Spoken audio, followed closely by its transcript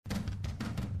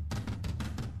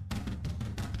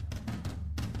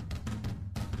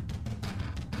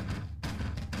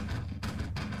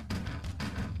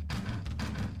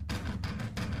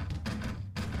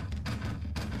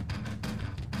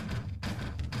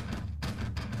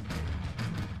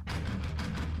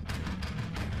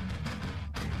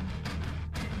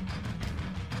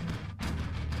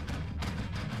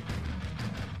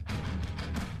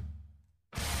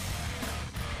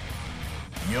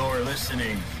You're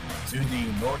listening to the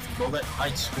North Bullitt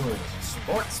High School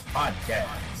Sports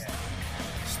Podcast,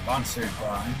 sponsored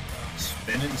by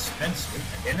Spin and Spencer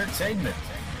Entertainment.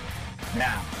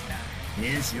 Now,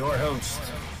 here's your host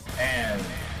and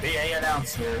BA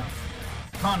announcer,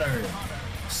 Connor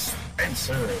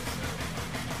Spencer.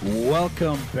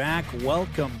 Welcome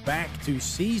back to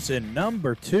season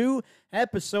number 2,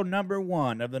 episode number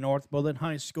 1 of the North Bullitt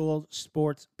High School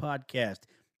Sports Podcast,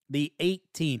 the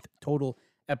 18th total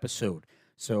episode.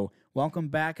 So welcome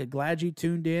back. Glad you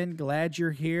tuned in. Glad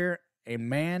you're here. And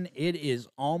man, it is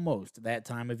almost that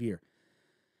time of year.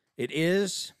 It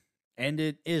is, and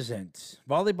it isn't.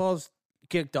 Volleyball's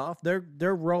kicked off. They're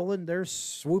rolling. They're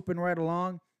swooping right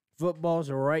along. Footballs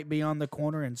are right beyond the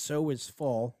corner, and so is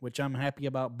fall, which I'm happy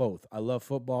about both. I love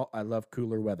football. I love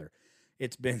cooler weather.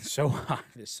 It's been so hot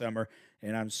this summer,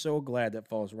 and I'm so glad that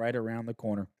fall's right around the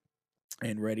corner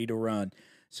and ready to run.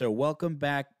 So welcome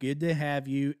back. Good to have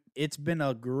you. It's been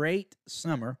a great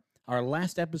summer. Our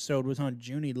last episode was on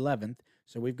June 11th,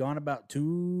 so we've gone about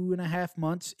 2.5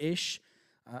 months-ish.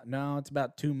 No, it's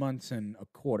about 2 months and a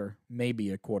quarter, maybe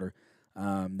a quarter,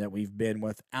 that we've been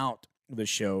without the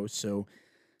show. So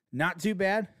not too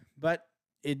bad, but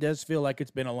it does feel like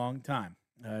it's been a long time.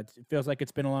 It feels like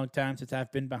it's been a long time since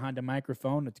I've been behind a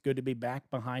microphone. It's good to be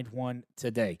back behind one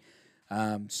today.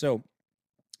 So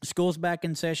school's back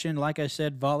in session. Like I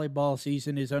said, volleyball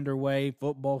season is underway.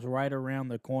 Football's right around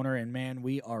the corner, and man,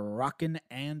 we are rocking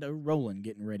and rolling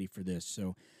getting ready for this.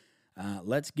 So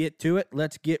let's get to it.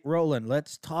 Let's get rolling.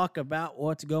 Let's talk about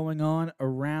what's going on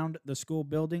around the school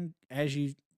building.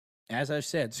 As I've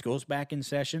said, school's back in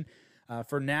session.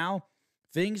 For now,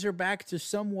 things are back to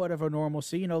somewhat of a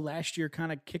normalcy. Last year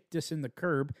kind of kicked us in the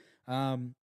curb,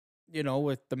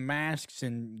 with the masks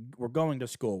and we're going to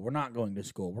school. We're not going to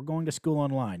school. We're going to school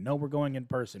online. No, we're going in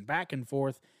person. Back and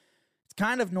forth. It's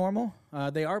kind of normal.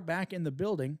 They are back in the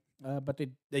building, but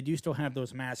they do still have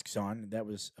those masks on. That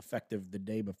was effective the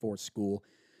day before school.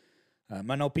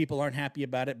 I know people aren't happy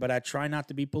about it, but I try not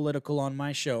to be political on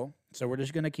my show, so we're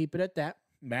just going to keep it at that.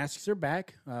 Masks are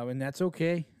back, and that's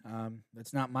okay.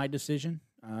 That's not my decision,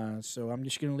 so I'm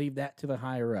just going to leave that to the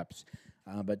higher-ups.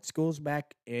 But school's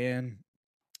back, and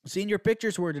senior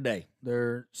pictures were today.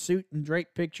 They're suit and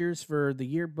drape pictures for the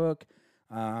yearbook.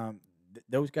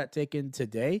 Those got taken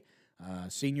today.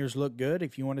 Seniors look good.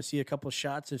 If you want to see a couple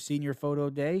shots of Senior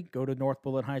Photo Day, go to North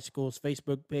Bullitt High School's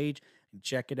Facebook page and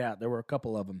check it out. There were a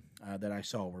couple of them that I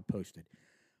saw were posted.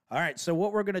 All right, so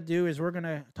what we're going to do is we're going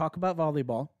to talk about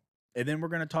volleyball. And then we're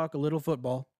going to talk a little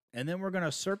football, and then we're going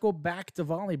to circle back to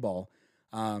volleyball,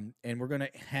 and we're going to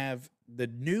have the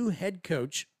new head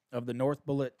coach of the North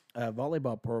Bullitt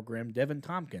volleyball program, Devin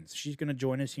Tompkins. She's going to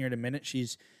join us here in a minute.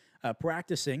 She's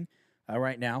practicing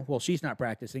right now. Well, she's not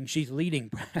practicing. She's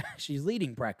leading. She's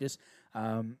leading practice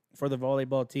for the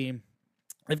volleyball team.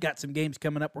 They've got some games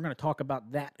coming up. We're going to talk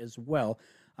about that as well.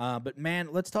 But man,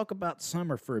 let's talk about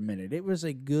summer for a minute. It was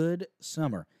a good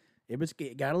summer.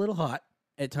 It got a little hot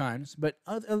at times, but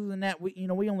other than that, we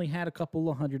only had a couple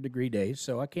of 100-degree days,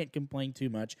 so I can't complain too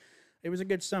much. It was a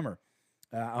good summer.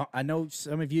 I know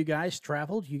some of you guys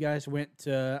traveled. You guys went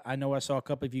to, I know I saw a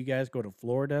couple of you guys go to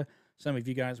Florida. Some of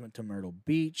you guys went to Myrtle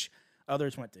Beach.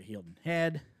 Others went to Hilton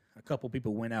Head. A couple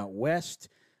people went out west.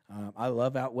 I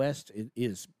love out west. It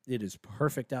is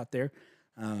perfect out there.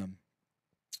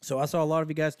 So I saw a lot of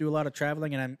you guys do a lot of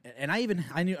traveling, and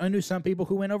I knew some people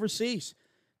who went overseas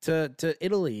to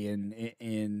Italy and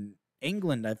in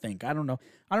England, I think. I don't know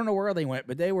where they went,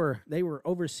 but they were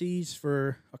overseas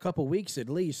for a couple weeks at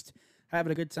least,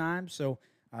 having a good time. So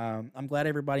I'm glad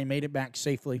everybody made it back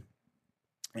safely,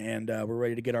 and we're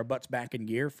ready to get our butts back in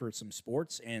gear for some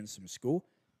sports and some school.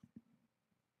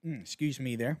 Excuse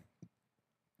me there.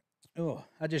 Oh,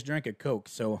 I just drank a Coke,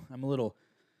 so I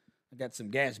got some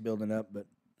gas building up, but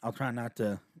I'll try not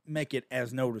to make it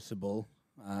as noticeable.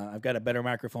 I've got a better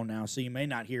microphone now, so you may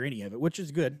not hear any of it, which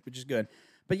is good.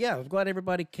 But yeah, I was glad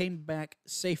everybody came back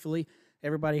safely.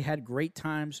 Everybody had great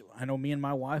times. I know me and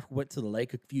my wife went to the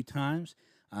lake a few times.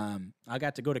 I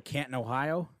got to go to Canton,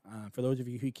 Ohio. For those of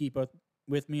you who keep up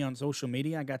with me on social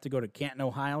media, I got to go to Canton,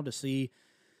 Ohio to see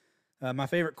my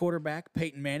favorite quarterback,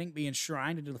 Peyton Manning, be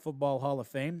enshrined into the Football Hall of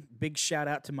Fame. Big shout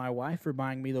out to my wife for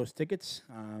buying me those tickets.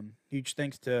 Huge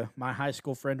thanks to my high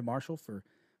school friend, Marshall, for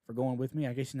going with me.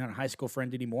 I guess he's not a high school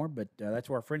friend anymore, but that's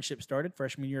where our friendship started,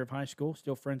 freshman year of high school.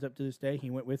 Still friends up to this day. He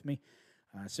went with me.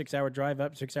 6-hour drive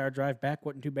up, 6-hour drive back.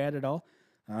 Wasn't too bad at all.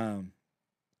 Had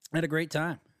a great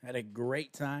time.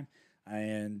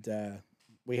 And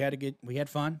we had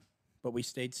fun, but we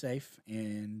stayed safe,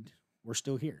 and we're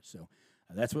still here. So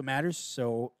that's what matters.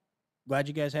 So glad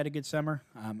you guys had a good summer.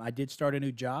 I did start a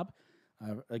new job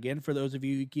Again, for those of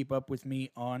you who keep up with me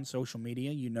on social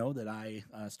media, you know that I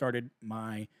started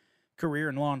my career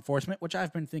in law enforcement, which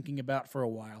I've been thinking about for a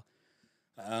while.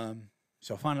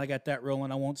 So finally got that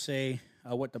rolling. I won't say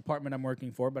what department I'm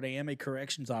working for, but I am a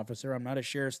corrections officer. I'm not a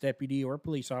sheriff's deputy or a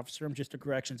police officer. I'm just a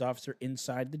corrections officer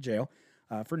inside the jail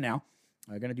for now.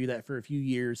 I'm going to do that for a few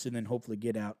years and then hopefully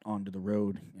get out onto the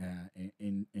road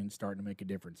and start to make a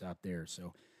difference out there.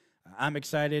 So I'm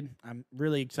excited. I'm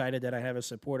really excited that I have a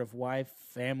supportive wife,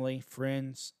 family,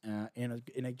 friends, and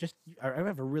I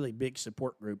have a really big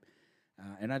support group.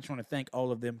 And I just want to thank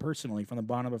all of them personally from the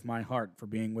bottom of my heart for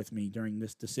being with me during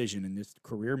this decision and this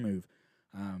career move.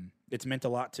 It's meant a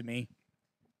lot to me.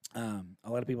 A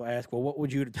lot of people ask, well, what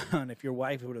would you have done if your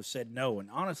wife would have said no? And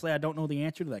honestly, I don't know the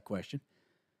answer to that question.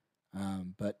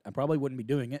 But I probably wouldn't be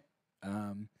doing it.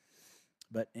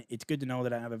 But it's good to know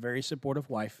that I have a very supportive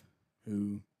wife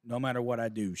who, no matter what I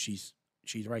do, she's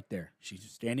right there. She's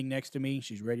standing next to me.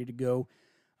 She's ready to go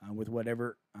with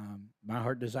whatever my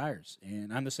heart desires.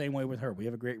 And I'm the same way with her. We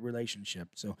have a great relationship.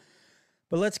 So,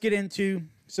 but let's get into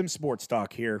some sports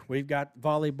talk here. We've got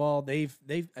volleyball.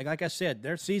 They've like I said,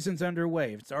 their season's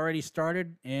underway. It's already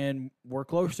started, and we're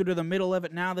closer to the middle of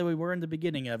it now than we were in the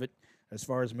beginning of it as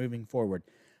far as moving forward.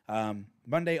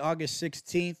 Monday, August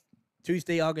 16th,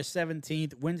 Tuesday, August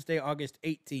 17th, Wednesday, August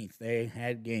 18th, they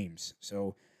had games.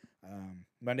 So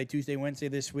Monday, Tuesday, Wednesday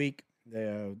this week.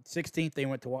 The 16th, they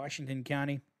went to Washington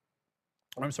County.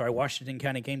 Washington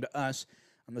County came to us.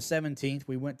 On the 17th,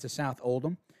 we went to South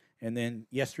Oldham. And then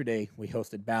yesterday, we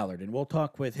hosted Ballard. And we'll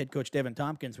talk with head coach Devin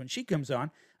Tompkins when she comes on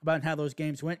about how those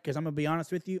games went, because I'm going to be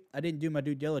honest with you, I didn't do my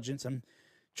due diligence. I'm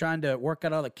trying to work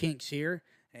out all the kinks here,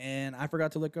 and I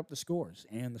forgot to look up the scores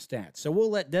and the stats. So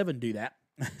we'll let Devin do that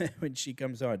when she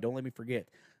comes on. Don't let me forget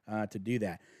to do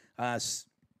that.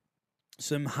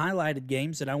 Some highlighted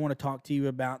games that I want to talk to you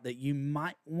about that you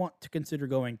might want to consider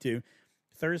going to.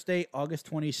 Thursday, August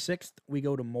 26th, we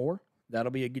go to Moore.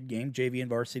 That'll be a good game. JV and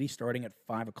varsity starting at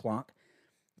 5 o'clock.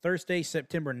 Thursday,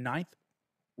 September 9th,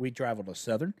 we travel to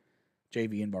Southern.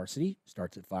 JV and varsity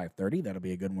starts at 5:30. That'll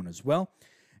be a good one as well.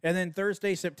 And then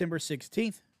Thursday, September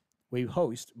 16th, we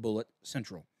host Bullitt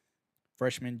Central.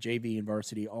 Freshman, JV, and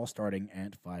varsity all starting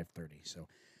at 5:30. So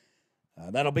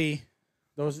that'll be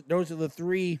those are the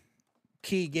three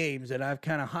key games that I've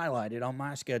kind of highlighted on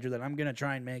my schedule that I'm going to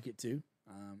try and make it to.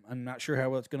 I'm not sure how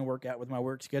well it's going to work out with my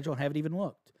work schedule. I haven't even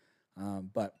looked.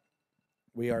 But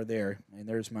we are there, and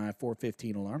there's my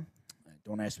 4:15 alarm.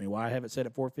 Don't ask me why I have it set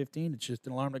at 4:15. It's just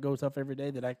an alarm that goes off every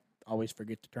day that I always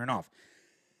forget to turn off.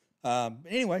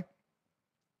 Anyway,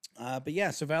 but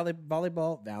yeah, so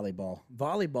volleyball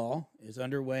is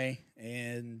underway,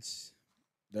 and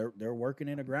they're working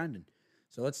and grinding.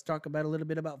 So let's talk about a little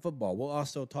bit about football. We'll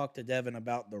also talk to Devin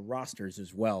about the rosters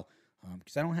as well,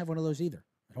 because I don't have one of those either.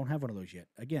 I don't have one of those yet.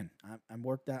 Again, I'm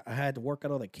worked out. I had to work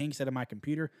out all the kinks out of my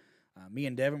computer. Me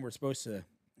and Devin were supposed to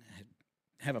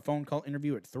have a phone call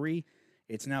interview at 3.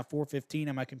 It's now 4:15,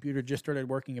 and my computer just started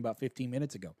working about 15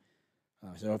 minutes ago.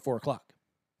 So at 4 o'clock.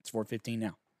 It's 4:15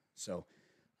 now. So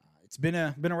it's been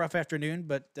a rough afternoon,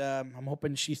 but I'm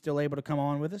hoping she's still able to come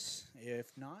on with us.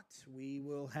 If not, we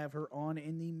will have her on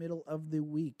in the middle of the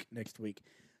week next week.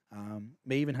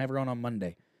 May even have her on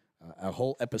Monday. A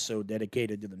whole episode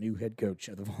dedicated to the new head coach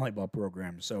of the volleyball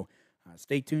program. So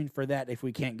stay tuned for that if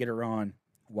we can't get her on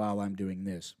while I'm doing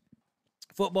this.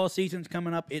 Football season's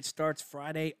coming up. It starts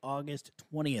Friday, August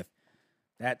 20th.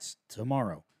 That's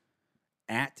tomorrow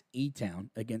at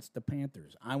E-Town against the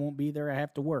Panthers. I won't be there. I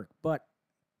have to work, but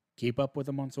keep up with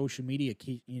them on social media.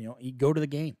 Go to the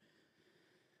game.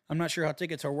 I'm not sure how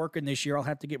tickets are working this year. I'll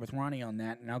have to get with Ronnie on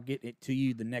that, and I'll get it to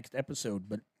you the next episode.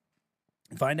 But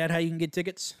find out how you can get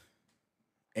tickets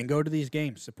and go to these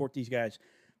games. Support these guys.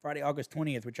 Friday, August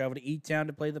 20th, we travel to E-Town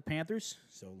to play the Panthers.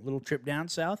 So a little trip down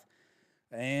south.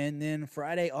 And then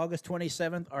Friday, August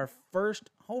 27th, our first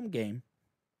home game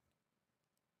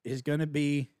is going to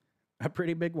be a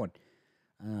pretty big one.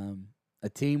 A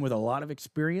team with a lot of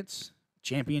experience,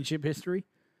 championship history.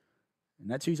 And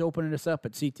that's who's opening us up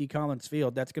at CT Collins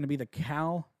Field. That's going to be the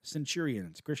Cal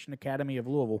Centurions, Christian Academy of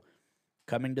Louisville,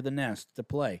 coming to the Nest to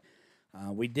play.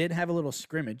 We did have a little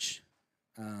scrimmage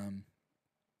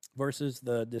versus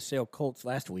the DeSale Colts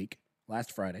last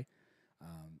Friday.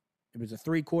 It was a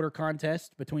 3-quarter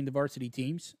contest between the varsity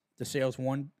teams. DeSales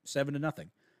won 7-0.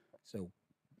 So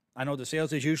I know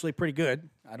DeSales is usually pretty good.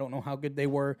 I don't know how good they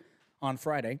were on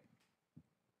Friday.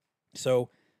 So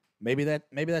maybe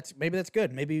that's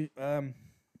good. Maybe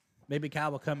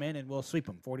Cal will come in and we'll sweep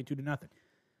them 42-0.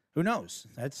 Who knows?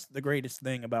 That's the greatest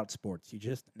thing about sports. You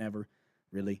just never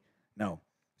really know.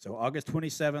 So August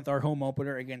 27th, our home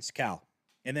opener against Cal.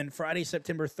 And then Friday,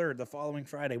 September 3rd, the following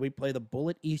Friday, we play the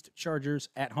Bullitt East Chargers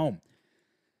at home.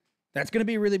 That's going to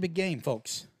be a really big game,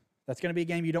 folks. That's going to be a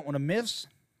game you don't want to miss.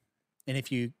 And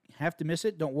if you have to miss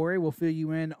it, don't worry. We'll fill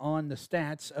you in on the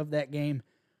stats of that game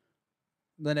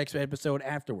the next episode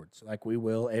afterwards, like we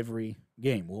will every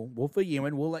game. We'll fill you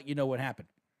in. We'll let you know what happened.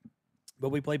 But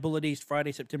we play Bullitt East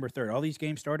Friday, September 3rd. All these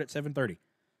games start at 7:30.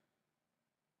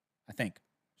 I think.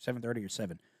 7:30 or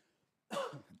 7.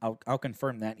 I'll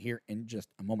confirm that here in just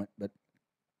a moment, but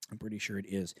I'm pretty sure it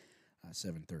is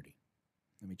 7:30.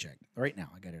 Let me check. Right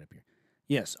now, I got it up here.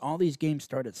 Yes, all these games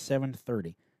start at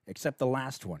 7:30, except the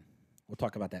last one. We'll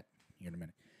talk about that here in a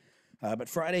minute. But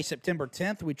Friday, September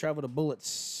 10th, we travel to Bullitt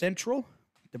Central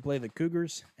to play the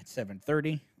Cougars at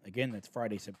 7:30. Again, that's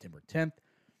Friday, September 10th.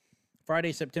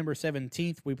 Friday, September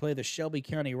 17th, we play the Shelby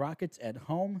County Rockets at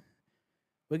home.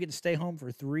 We get to stay home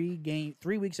for 3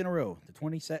 weeks in a row, the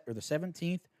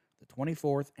 17th, the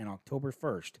 24th, and October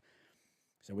 1st.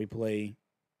 So we play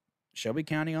Shelby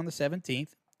County on the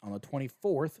 17th. On the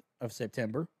 24th of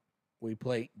September, we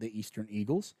play the Eastern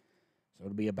Eagles. So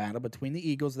it'll be a battle between the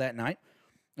Eagles that night.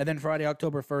 And then Friday,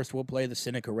 October 1st, we'll play the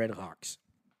Seneca Red Hawks.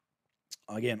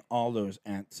 Again, all those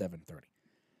at 7:30.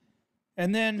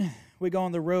 And then we go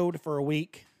on the road for a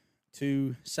week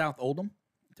to South Oldham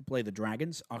to play the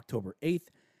Dragons, October 8th.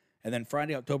 And then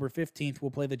Friday, October 15th,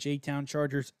 we'll play the J-Town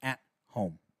Chargers at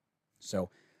home. So,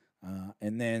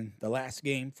 and then the last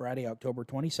game, Friday, October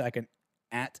 22nd,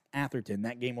 at Atherton.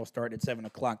 That game will start at 7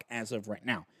 o'clock as of right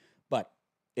now. But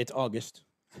it's August.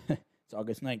 It's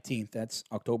August 19th. That's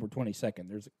October 22nd.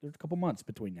 There's a couple months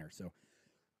between there. So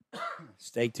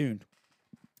stay tuned.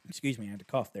 Excuse me, I had to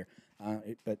cough there.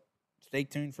 But stay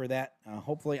tuned for that.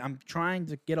 Hopefully, I'm trying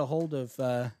to get a hold of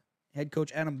head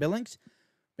coach Adam Billings.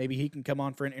 Maybe he can come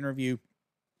on for an interview.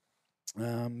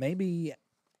 Maybe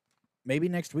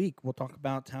next week we'll talk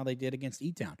about how they did against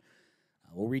E-Town.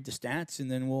 We'll read the stats, and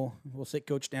then we'll sit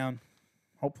Coach down,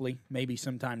 hopefully, maybe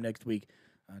sometime next week,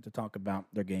 to talk about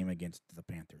their game against the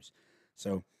Panthers.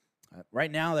 So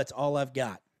right now, that's all I've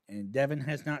got. And Devin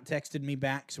has not texted me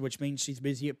back, so which means she's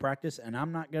busy at practice, and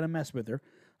I'm not going to mess with her.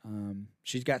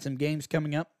 She's got some games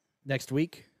coming up next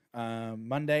week.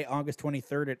 Monday, August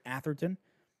 23rd at Atherton.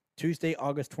 Tuesday,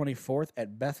 August 24th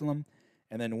at Bethlehem.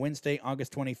 And then Wednesday,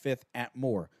 August 25th at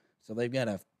Moore. So they've got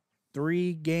a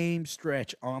 3-game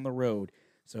stretch on the road.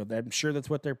 So I'm sure that's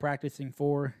what they're practicing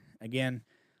for. Again,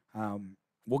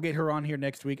 we'll get her on here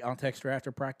next week. I'll text her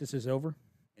after practice is over,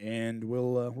 and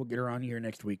we'll get her on here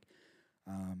next week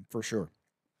for sure.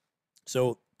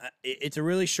 So it's a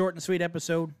really short and sweet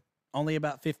episode. Only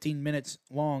about 15 minutes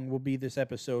long will be this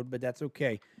episode, but that's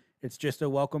okay. It's just a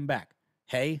welcome back.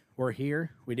 Hey, we're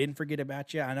here. We didn't forget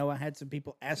about you. I know I had some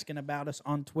people asking about us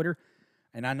on Twitter,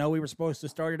 and I know we were supposed to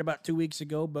start it about 2 weeks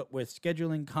ago, but with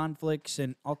scheduling conflicts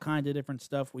and all kinds of different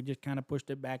stuff, we just kind of pushed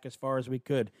it back as far as we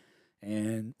could.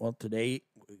 And, well, today's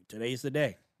the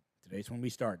day. Today's when we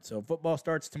start. So football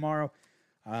starts tomorrow.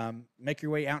 Make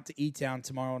your way out to E-Town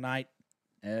tomorrow night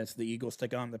as the Eagles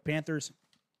take on the Panthers.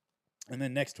 And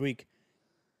then next week,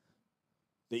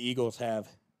 the Eagles have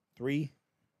 3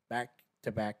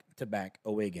 back-to-back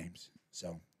away games.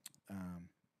 So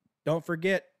don't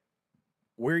forget,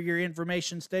 we're your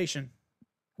information station.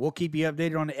 We'll keep you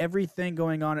updated on everything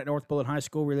going on at North Bullitt High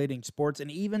School relating sports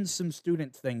and even some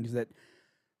student things that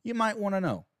you might want to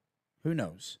know. Who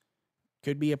knows?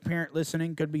 Could be a parent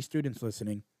listening, could be students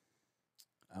listening.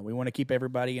 We want to keep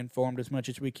everybody informed as much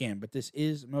as we can, but this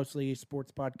is mostly a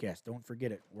sports podcast. Don't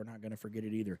forget it. We're not going to forget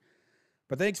it either.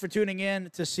 But thanks for tuning in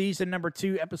to season number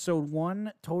 2, episode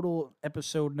 1, total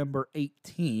episode number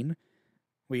 18.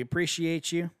 We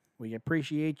appreciate you. We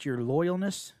appreciate your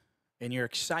loyalness and your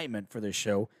excitement for this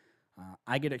show.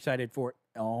 I get excited for it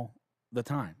all the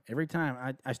time. Every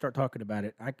time I start talking about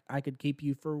it, I could keep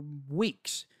you for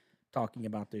weeks talking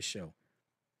about this show.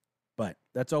 But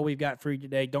that's all we've got for you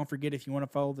today. Don't forget, if you want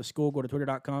to follow the school, go to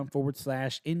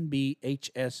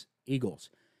twitter.com/NBHS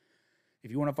Eagles. If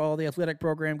you want to follow the athletic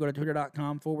program, go to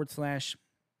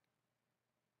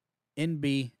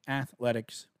twitter.com/NB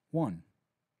Athletics 1.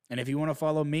 And if you want to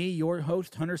follow me, your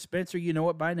host, Hunter Spencer, you know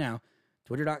it by now,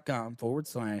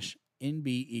 twitter.com/NB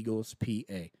Eagles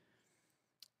PA.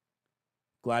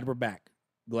 Glad we're back.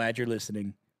 Glad you're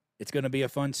listening. It's going to be a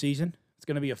fun season. It's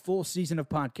going to be a full season of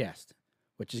podcast,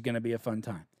 which is going to be a fun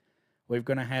time. We're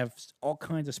going to have all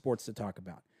kinds of sports to talk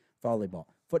about. Volleyball,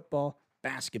 football,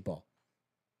 basketball.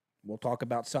 We'll talk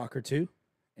about soccer too,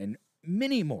 and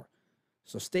many more.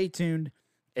 So stay tuned,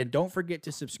 and don't forget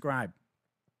to subscribe.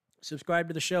 Subscribe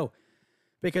to the show,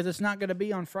 because it's not going to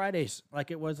be on Fridays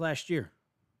like it was last year.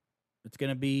 It's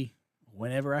going to be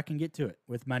whenever I can get to it.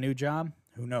 With my new job,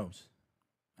 who knows?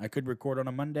 I could record on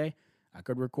a Monday. I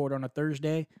could record on a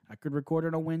Thursday. I could record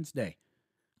on a Wednesday.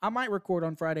 I might record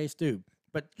on Fridays too.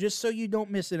 But just so you don't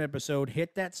miss an episode,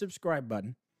 hit that subscribe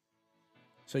button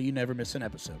so you never miss an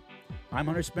episode. I'm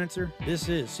Hunter Spencer. This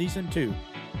is Season 2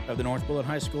 of the North Bullitt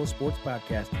High School Sports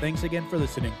Podcast. Thanks again for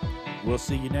listening. We'll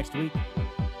see you next week.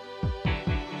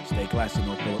 Stay classy,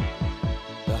 North Bullitt.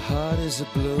 The heart is a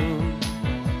balloon,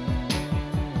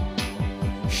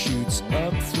 shoots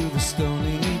up through the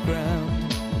stony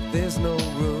ground. There's no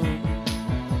room,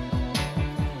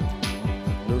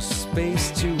 no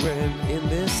space to rent in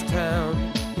this town.